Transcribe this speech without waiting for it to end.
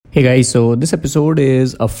Hey guys, so this episode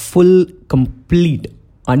is a full, complete,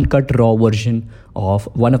 uncut, raw version of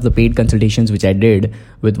one of the paid consultations which I did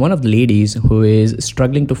with one of the ladies who is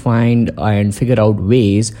struggling to find and figure out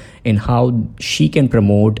ways in how she can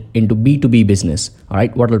promote into B2B business. All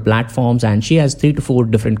right, what are platforms? And she has 3 to 4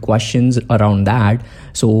 different questions around that.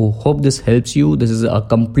 So, hope this helps you. This is a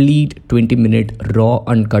complete 20-minute, raw,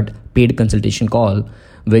 uncut, paid consultation call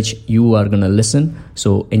which you are gonna listen.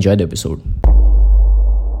 So, enjoy the episode.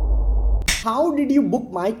 How did you book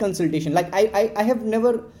my consultation? Like I have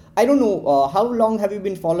never, I don't know, how long have you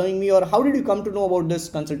been following me, or how did you come to know about this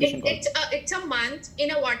consultation call? It's a month. In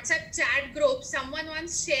a WhatsApp chat group, someone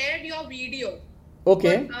once shared your video.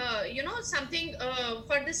 Okay. Something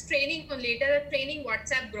for this training later, a training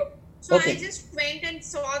WhatsApp group. So Okay. I just went and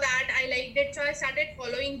saw that. I liked it. So I started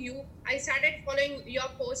following you. I started following your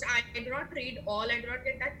post. I do not read all. I do not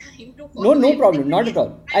get that time to follow. No problem. Not at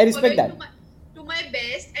all. I respect that. To my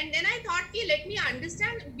best. And then I thought, let me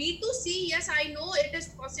understand B2C. Yes, I know it is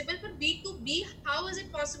possible, but B2B, how is it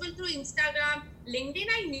possible through Instagram? LinkedIn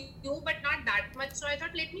I knew, but not that much. So I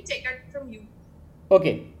thought, let me check out from you.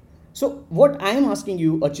 Okay. So what I am asking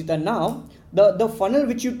you, Archita, now, the funnel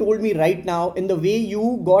which you told me right now, in the way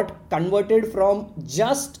you got converted from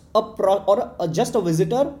just just a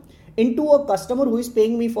visitor into a customer who is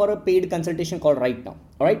paying me for a paid consultation call right now.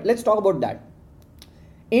 All right, let's talk about that.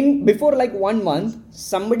 Before like 1 month,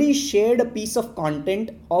 somebody shared a piece of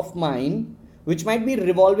content of mine which might be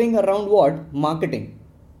revolving around what? Marketing.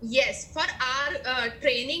 Yes, for our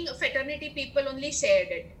training, fraternity people only shared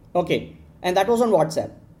it. Okay, and that was on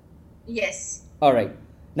WhatsApp. Yes. All right,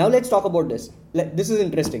 now let's talk about this. This is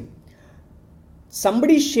interesting.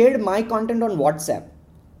 Somebody shared my content on WhatsApp.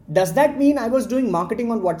 Does that mean I was doing marketing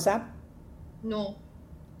on WhatsApp? No.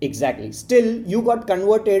 Exactly. Still, you got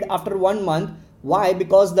converted after 1 month. Why?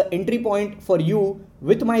 Because the entry point for you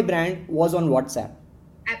with my brand was on WhatsApp.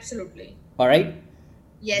 Absolutely. All right.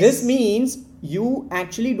 Yes. This means you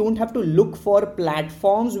actually don't have to look for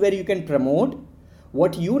platforms where you can promote.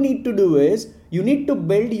 What you need to do is you need to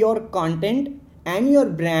build your content and your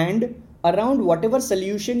brand around whatever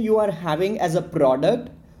solution you are having as a product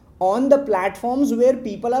on the platforms where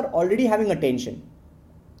people are already having attention.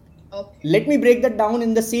 Okay. Let me break that down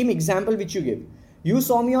in the same example which you give. You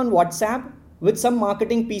saw me on WhatsApp with some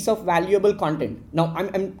marketing piece of valuable content. Now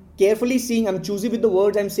I'm carefully seeing, I'm choosy with the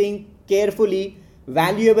words I'm saying, carefully,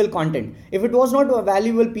 valuable content. If it was not a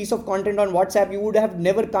valuable piece of content on WhatsApp, you would have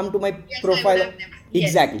never come to my profile. I would have never. Yes.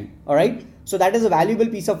 Exactly. All right. So that is a valuable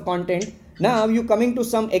piece of content. Now you coming to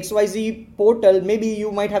some XYZ portal, maybe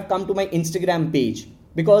you might have come to my Instagram page,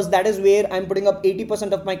 because that is where I'm putting up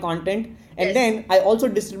 80% of my content. And Yes. then I also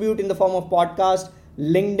distribute in the form of podcast,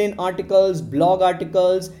 LinkedIn articles, blog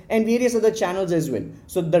articles, and various other channels as well.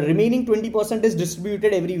 So the remaining 20% is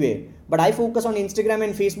distributed everywhere. But I focus on Instagram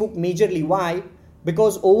and Facebook majorly. Why?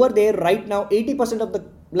 Because over there right now, 80% of the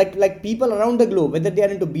like people around the globe, whether they are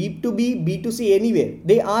into B2B, B2C, anywhere,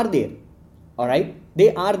 they are there. All right,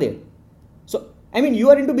 they are there. So I mean, you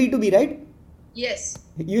are into B2B, right? Yes.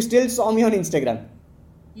 You still saw me on Instagram.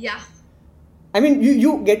 Yeah. I mean,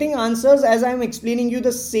 you getting answers as I'm explaining you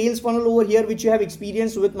the sales funnel over here, which you have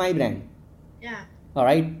experienced with my brand. Yeah. All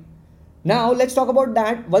right. Now let's talk about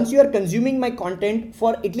that. Once you are consuming my content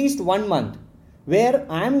for at least 1 month, where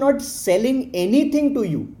I am not selling anything to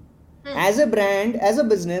you as a brand, as a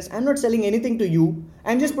business, I'm not selling anything to you.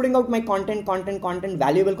 I'm just putting out my content,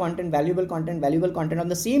 valuable content on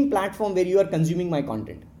the same platform where you are consuming my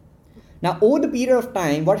content. Now, over the period of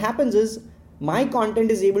time, what happens is my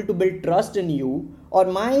content is able to build trust in you, or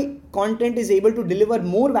my content is able to deliver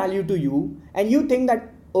more value to you, and you think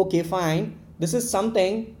that, okay, fine, this is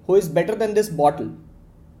something who is better than this bottle.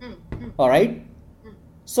 All right.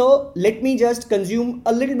 So let me just consume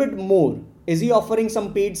a little bit more. Is he offering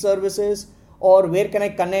some paid services, or where can I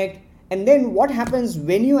connect? And then what happens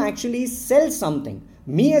when you actually sell something?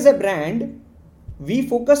 Me as a brand, we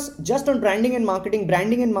focus just on branding and marketing.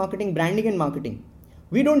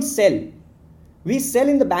 We don't sell. We sell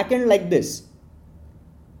in the back end like this.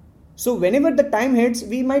 So whenever the time hits,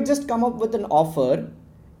 we might just come up with an offer.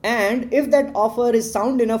 And if that offer is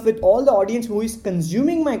sound enough with all the audience who is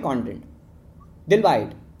consuming my content, they'll buy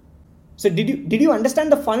it. So did you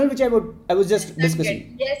understand the funnel which I was just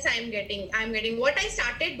discussing? Yes, I'm getting. What I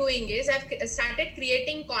started doing is I've started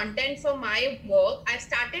creating content for my work. I've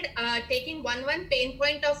started taking one pain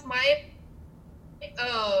point of my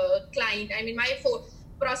client. I mean, my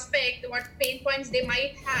prospect, what pain points they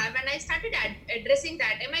might have, and I started addressing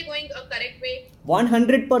that. Am I going a correct way?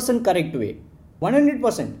 100% correct way.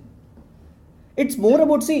 100%. It's more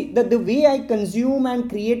about, see, that the way I consume and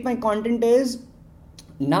create my content is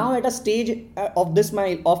now at a stage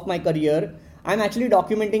of my career, I'm actually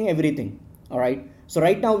documenting everything. All right. So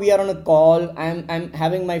right now we are on a call. I'm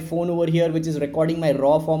having my phone over here, which is recording my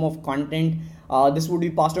raw form of content. This would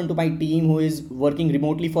be passed on to my team who is working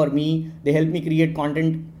remotely for me. They help me create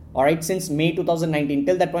content. All right, since May 2019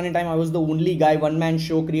 till that point in time, I was the only guy, one man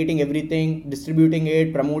show, creating everything, distributing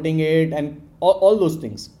it, promoting it, and all those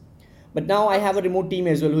things. But now I have a remote team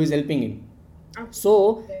as well who is helping me.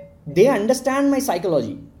 So they understand my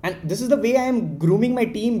psychology, and this is the way I am grooming my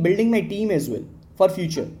team, building my team as well for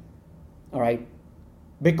future. All right,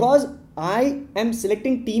 because I am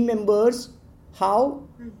selecting team members, how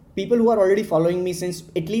people who are already following me since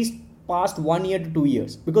at least past 1 year to 2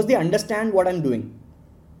 years, because they understand what I'm doing.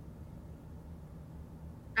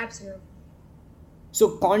 Absolutely.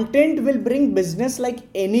 So content will bring business like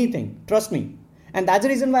anything, trust me. And that's the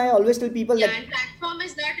reason why I always tell people Yeah, that and platform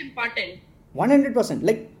is that important. 100%,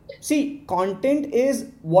 like, see, content is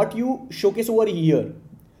what you showcase over here,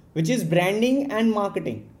 which is branding and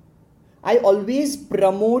marketing. I always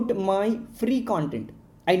promote my free content.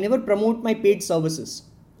 I never promote my paid services.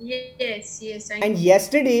 Yes, I And know.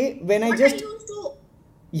 yesterday when I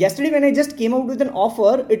just came out with an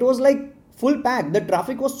offer, it was like full pack. The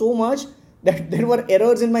traffic was so much that there were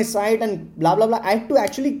errors in my site and blah blah blah. I had to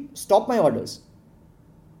actually stop my orders.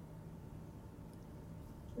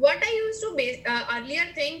 What I used to earlier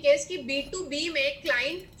think is कि B2B में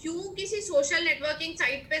client क्यों किसी social networking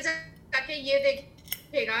site पे जाके ये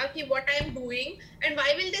देखेगा कि what I am doing and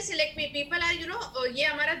why will they select me? People are ये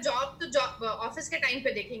हमारा job office के time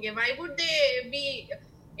पे देखेंगे. Why would they be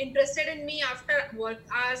interested in me after work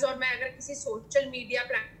hours? और मैं अगर किसी social media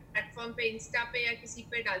platform पे Insta पे या किसी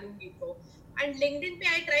पे डालूंगी तो. And LinkedIn पे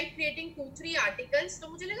I tried creating 2-3 articles तो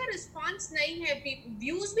मुझे लगा response नहीं है,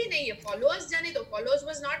 views भी नहीं है, followers जाने दो, followers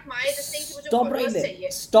was not my thing कि मुझे followers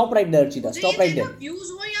चाहिए. Stop right there, Archita. Stop right there.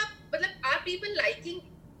 Views हो या मतलब are people liking?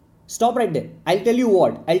 Stop right there. I'll tell you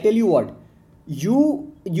what.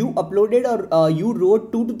 You uploaded or you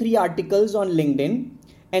wrote 2 to 3 articles on LinkedIn,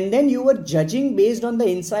 and then you were judging based on the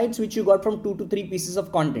insights which you got from 2 to 3 pieces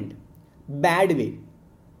of content. Bad way.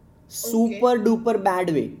 Super duper bad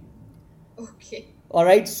way. Okay. All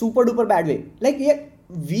right, super duper bad way. Like, yeah,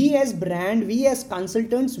 we as brand, we as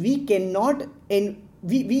consultants, we cannot, and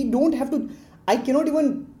we don't have to. I cannot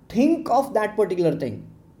even think of that particular thing.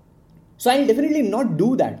 So I'll definitely not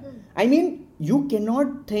do that. I mean, you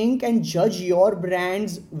cannot think and judge your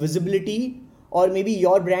brand's visibility or maybe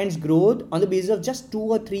your brand's growth on the basis of just 2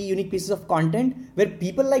 or 3 unique pieces of content, where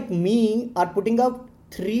people like me are putting up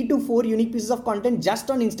 3 to 4 unique pieces of content just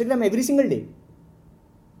on Instagram every single day.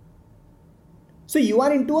 So you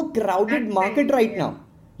are into a crowded market right now.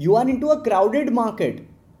 You are into a crowded market.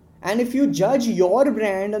 And if you judge your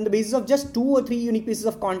brand on the basis of just 2 or 3 unique pieces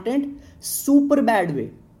of content, super bad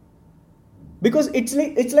way. Because it's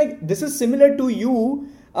like this is similar to you.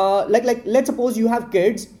 Like let's suppose you have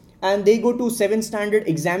kids and they go to 7th standard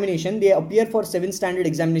examination. They appear for 7th standard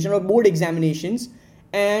examination or board examinations.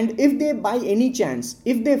 And if they, by any chance,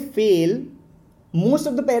 if they fail, most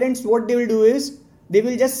of the parents, what they will do is they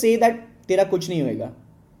will just say that तेरा कुछ नहीं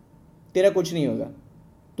होगा,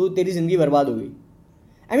 तो तेरी जिंदगी बर्बाद हो गई.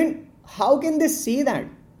 I mean, how can they say that?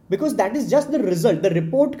 Because that is just the result. The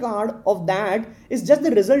report card of that is just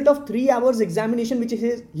the result of 3 hours examination which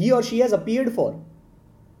he or she has appeared for.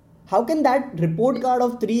 How can that report card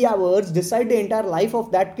of 3 hours decide the entire life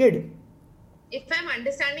of that kid? If I'm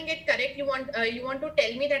understanding it correct, you want to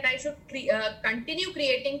tell me that I should continue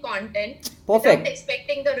creating content. Perfect. Without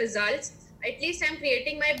expecting the results. At least I'm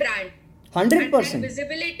creating my brand. 100%. And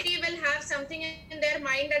visibility will have something in their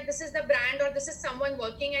mind that this is the brand or this is someone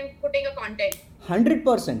working and putting a content.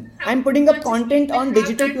 100%. I'm putting up content on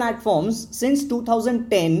digital platforms since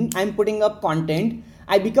 2010. I'm putting up content.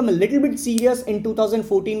 I become a little bit serious in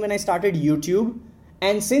 2014 when I started YouTube.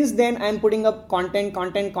 And since then, I'm putting up content.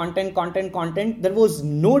 There was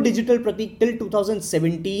no digital Pratik till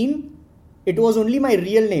 2017. It was only my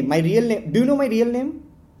real name. Do you know my real name?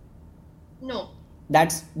 No.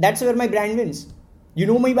 That's where my brand wins. You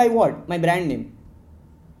know me by what? My brand name.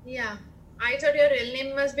 Yeah. I thought your real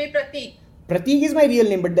name must be Pratik. Pratik is my real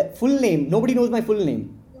name, but the full name, nobody knows my full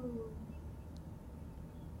name.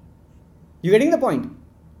 You getting the point?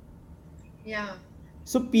 Yeah.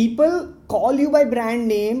 So people call you by brand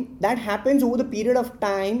name. That happens over the period of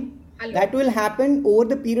time. Hello. That will happen over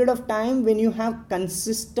the period of time when you have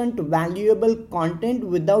consistent, valuable content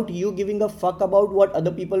without you giving a fuck about what other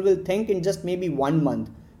people will think in just maybe 1 month.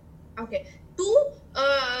 Okay. Do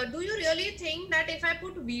you really think that if I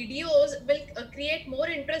put videos will create more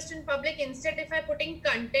interest in public instead if I putting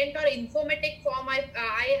content or informative form?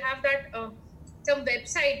 I have that some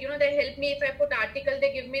website, they help me. If I put article,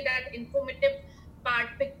 they give me that informative part,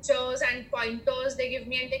 pictures and pointers they give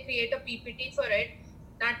me, and they create a PPT for it.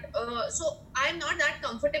 So I'm not that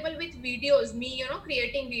comfortable with videos, me,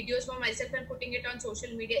 creating videos for myself and putting it on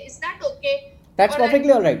social media. Is that okay? That's Or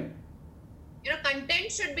perfectly all right.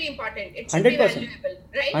 content should be important. It should be 100%. valuable,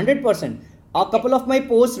 right? 100%. A couple of my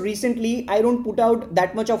posts recently, I don't put out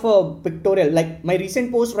that much of a pictorial. Like my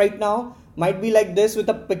recent post right now might be like this with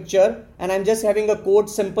a picture, and I'm just having a quote,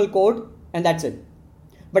 simple quote, and that's it.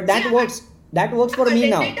 But that Yeah, works. That works for me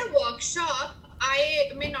now. I attended a workshop.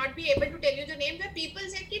 I may not be able to tell you the name, where people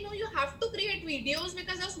said, no, you have to create videos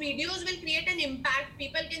because those videos will create an impact.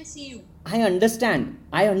 People can see you. I understand.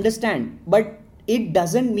 But it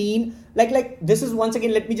doesn't mean like this is, once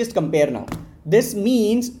again, let me just compare now. This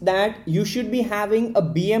means that you should be having a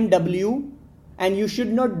BMW and you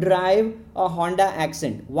should not drive a Honda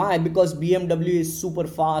Accent. Why? Because BMW is super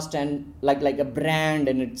fast and like a brand,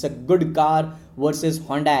 and it's a good car versus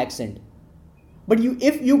Honda Accent. But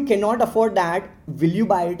if you cannot afford that, will you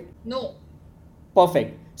buy it? No.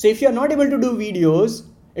 Perfect. So if you're not able to do videos,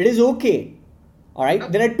 it is okay. All right.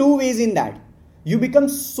 Okay. There are two ways in that. You become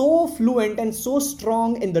so fluent and so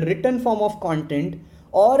strong in the written form of content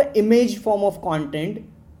or image form of content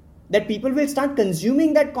that people will start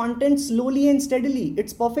consuming that content slowly and steadily.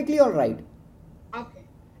 It's perfectly all right. Okay.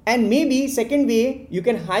 And maybe second way, you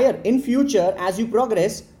can hire in future as you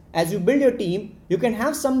progress, as you build your team, you can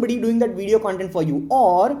have somebody doing that video content for you.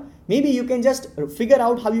 Or maybe you can just figure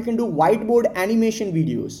out how you can do whiteboard animation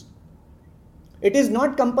videos. It is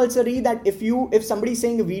not compulsory that if somebody is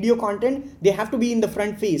saying video content, they have to be in the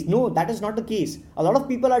front face. No, that is not the case. A lot of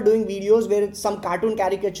people are doing videos where some cartoon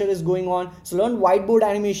caricature is going on. So learn whiteboard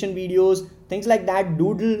animation videos, things like that,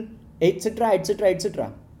 doodle, etc., etc.,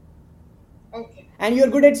 etc. Okay. And you're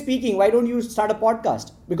good at speaking. Why don't you start a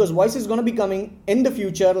podcast? Because voice is going to be coming in the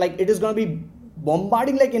future. Like it is going to be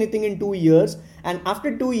bombarding like anything in 2 years. And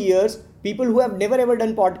after 2 years, people who have never ever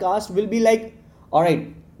done podcast will be like, all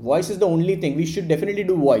right, voice is the only thing. We should definitely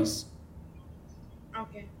do voice.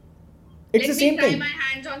 Okay. It's the same thing. Let me try my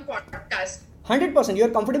hands on podcast. 100%. You're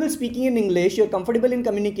comfortable speaking in English. You're comfortable in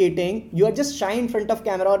communicating. You are just shy in front of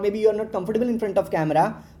camera, or maybe you're not comfortable in front of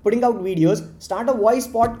camera, putting out videos. Start a voice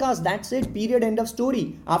podcast. That's it. Period. End of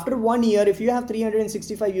story. After 1 year, if you have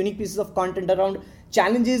 365 unique pieces of content around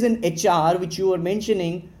challenges in HR, which you were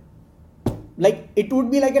mentioning, like it would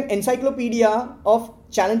be like an encyclopedia of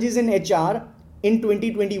challenges in HR in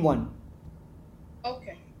 2021.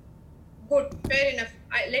 Okay. Good. Fair enough.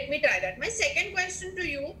 Let me try that. My second question to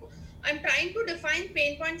you, I'm trying to define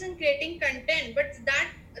pain points in creating content, but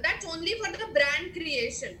that's only for the brand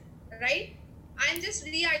creation, right? I'm just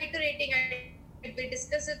reiterating. We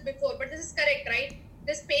discussed it before, but this is correct, right?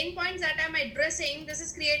 This pain points that I'm addressing, this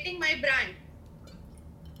is creating my brand.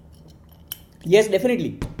 Yes,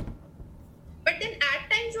 definitely. But then at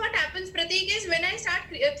times what happens, Prateek, is when I start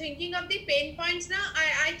thinking of the pain points now,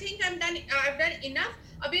 I think I've done enough.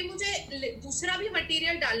 अभी मुझे दूसरा भी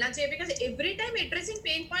material डालना चाहिए, because every time addressing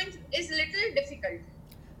pain points is little difficult.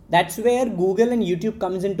 That's where Google and YouTube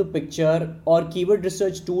comes into picture, or keyword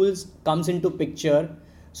research tools comes into picture.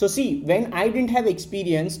 So see, when I didn't have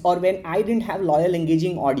experience, or when I didn't have loyal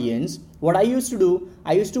engaging audience, what I used to do,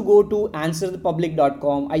 I used to go to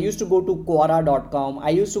answerthepublic.com, I used to go to quora.com,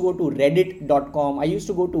 I used to go to reddit.com, I used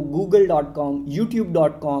to go to google.com,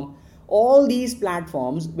 youtube.com, all these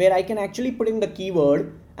platforms where I can actually put in the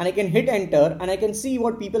keyword and I can hit enter and I can see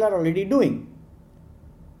what people are already doing.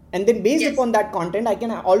 And then based upon that content, I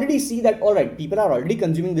can already see that, all right, people are already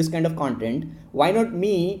consuming this kind of content. Why not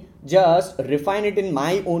me just refine it in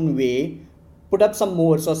my own way, put up some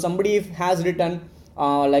more. So somebody has written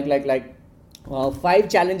 5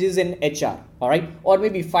 challenges in HR, all right, or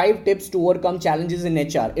maybe 5 tips to overcome challenges in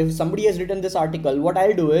HR. If somebody has written this article, what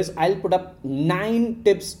I'll do is I'll put up 9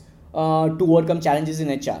 tips to overcome challenges in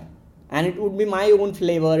HR. And it would be my own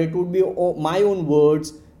flavor. It would be my own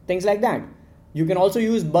words, things like that. You can also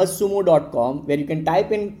use buzzsumo.com where you can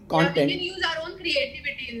type in content. Yeah, we can use our own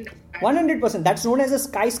creativity in that. 100%. That's known as a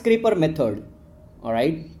skyscraper method. All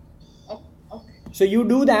right. Okay. So you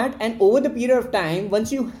do that, and over the period of time,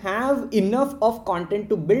 once you have enough of content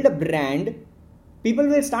to build a brand, people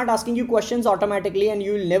will start asking you questions automatically, and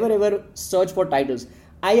you will never ever search for titles.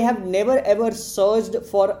 I have never ever searched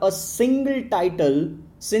for a single title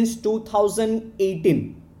since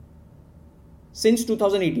 2018. Since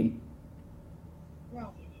 2018.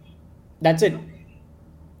 That's it.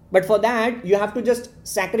 But for that, you have to just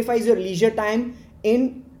sacrifice your leisure time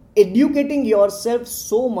in educating yourself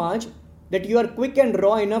so much that you are quick and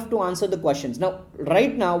raw enough to answer the questions. Now,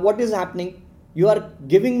 right now, what is happening? You are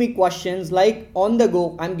giving me questions like on the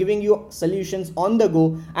go. I'm giving you solutions on the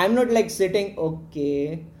go. I'm not like sitting,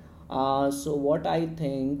 okay, so what I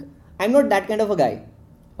think. I'm not that kind of a guy.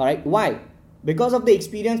 All right. Why? Because of the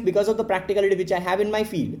experience, because of the practicality which I have in my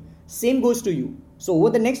field. Same goes to you. So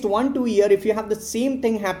over the next 1-2 year, if you have the same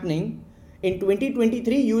thing happening in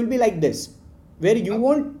 2023, you will be like this, where you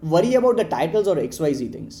won't worry about the titles or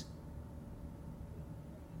XYZ things.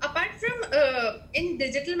 Apart from in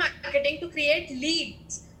digital marketing to create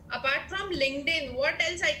leads, apart from LinkedIn, what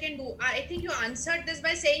else I can do? I think you answered this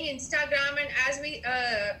by saying Instagram, and as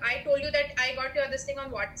I told you that I got your this thing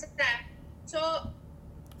on WhatsApp. So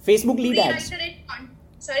Facebook lead ads.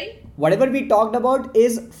 Sorry? Whatever we talked about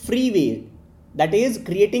is free way. That is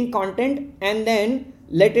creating content and then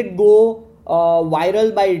let it go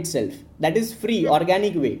viral by itself. That is free,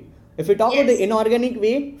 organic way. If we talk about the inorganic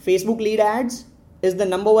way, Facebook lead ads is the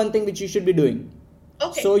number one thing which you should be doing.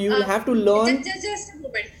 Okay. So you will have to learn. Just a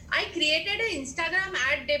moment. I created an Instagram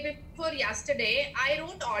ad day before yesterday. I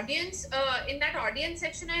wrote audience, in that audience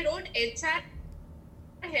section, I wrote HR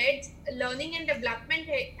heads, learning and development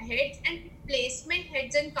heads, and placement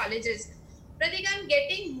heads in colleges. Pratik, I'm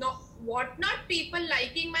getting not people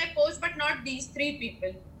liking my post, but not these 3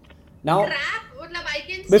 people. Now, crap, I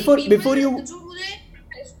can see before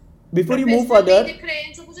you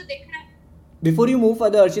move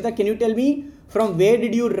further, Archita, can you tell me from where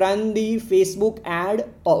did you run the Facebook ad,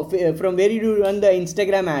 or from where did you run the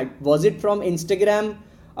Instagram ad? Was it from Instagram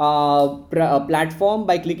platform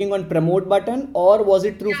by clicking on promote button, or was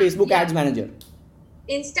it through Facebook Ads Manager?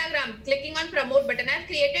 Instagram, clicking on promote button. I've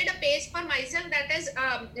created a page for myself that is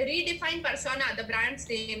redefined persona. The brand's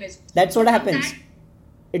name is. That's what happens.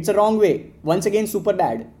 It's a wrong way. Once again, super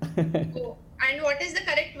bad. Oh, and what is the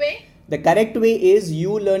correct way? The correct way is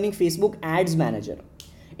you learning Facebook Ads Manager.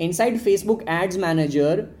 Inside Facebook Ads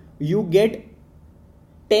Manager, you get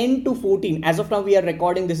 10 to 14. As of now, we are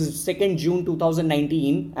recording. This is 2nd June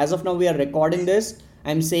 2019. As of now, we are recording this.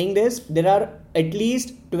 I'm saying this. There are at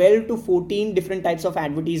least 12 to 14 different types of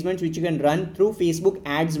advertisements which you can run through Facebook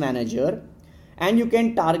Ads Manager. And you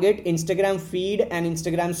can target Instagram feed and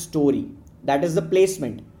Instagram story. That is the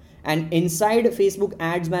placement. And inside Facebook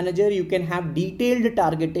Ads Manager, you can have detailed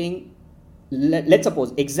targeting. Let's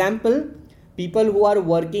suppose, example, people who are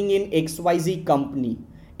working in XYZ company,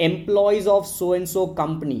 employees of so-and-so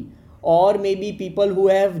company, or maybe people who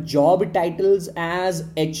have job titles as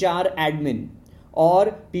HR admin,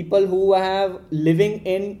 or people who have living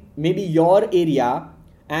in maybe your area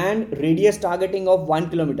and radius targeting of 1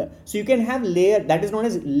 kilometer. So you can have layer, that is known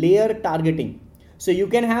as layer targeting. So you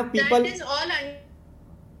can have people. That is all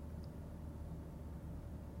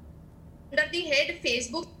under the head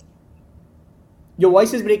Facebook. Your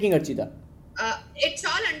voice is breaking, Archita. It's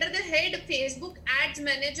all under the head Facebook Ads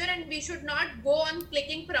Manager, and we should not go on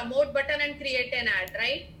clicking promote button and create an ad,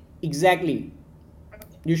 right? Exactly. Okay.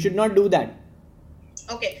 You should not do that.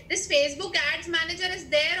 Okay. This Facebook Ads Manager is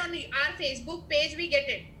there on our Facebook page. We get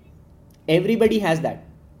it. Everybody has that.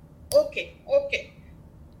 Okay.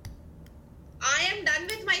 I am done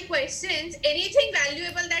with my questions. Anything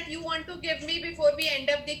valuable that you want to give me before we end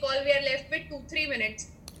up the call? We are left with 2-3 minutes.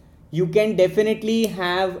 You can definitely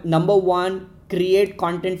have, number one, create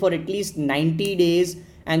content for at least 90 days.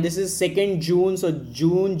 And this is 2nd June. So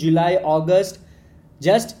June, July, August.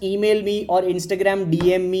 Just email me or Instagram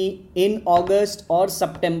DM me in August or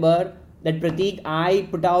September that Pratik, I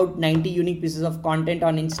put out 90 unique pieces of content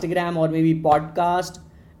on Instagram or maybe podcast.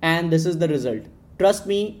 And this is the result. Trust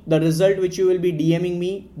me, the result which you will be DMing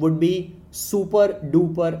me would be super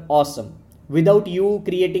duper awesome without you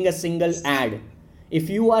creating a single ad. If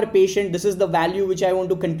you are patient, this is the value which I want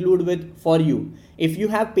to conclude with for you. If you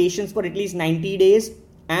have patience for at least 90 days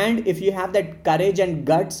and if you have that courage and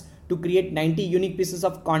guts to create 90 unique pieces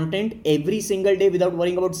of content every single day without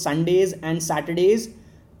worrying about Sundays and Saturdays,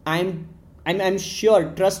 I'm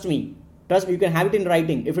sure, trust me, you can have it in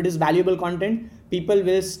writing. If it is valuable content, people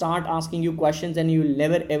will start asking you questions and you will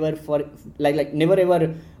never ever never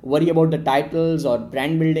ever worry about the titles or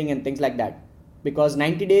brand building and things like that. Because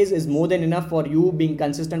 90 days is more than enough for you being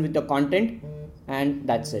consistent with your content, and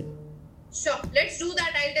that's it. Sure, let's do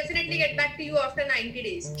that. I'll definitely get back to you after 90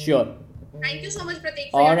 days. Sure. Thank you so much, Pratik,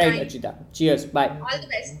 for your time. Alright, Archita. Cheers. Bye. All the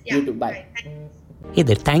best. Yeah. You too. Bye. Hey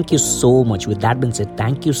there, thank you so much. With that being said,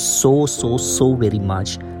 thank you so very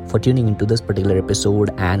much for tuning into this particular episode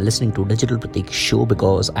and listening to Digital Pratik show,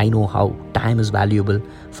 because I know how time is valuable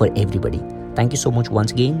for everybody. Thank you so much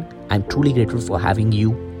once again. I'm truly grateful for having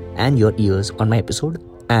you and your ears on my episode,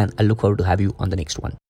 and I look forward to have you on the next one.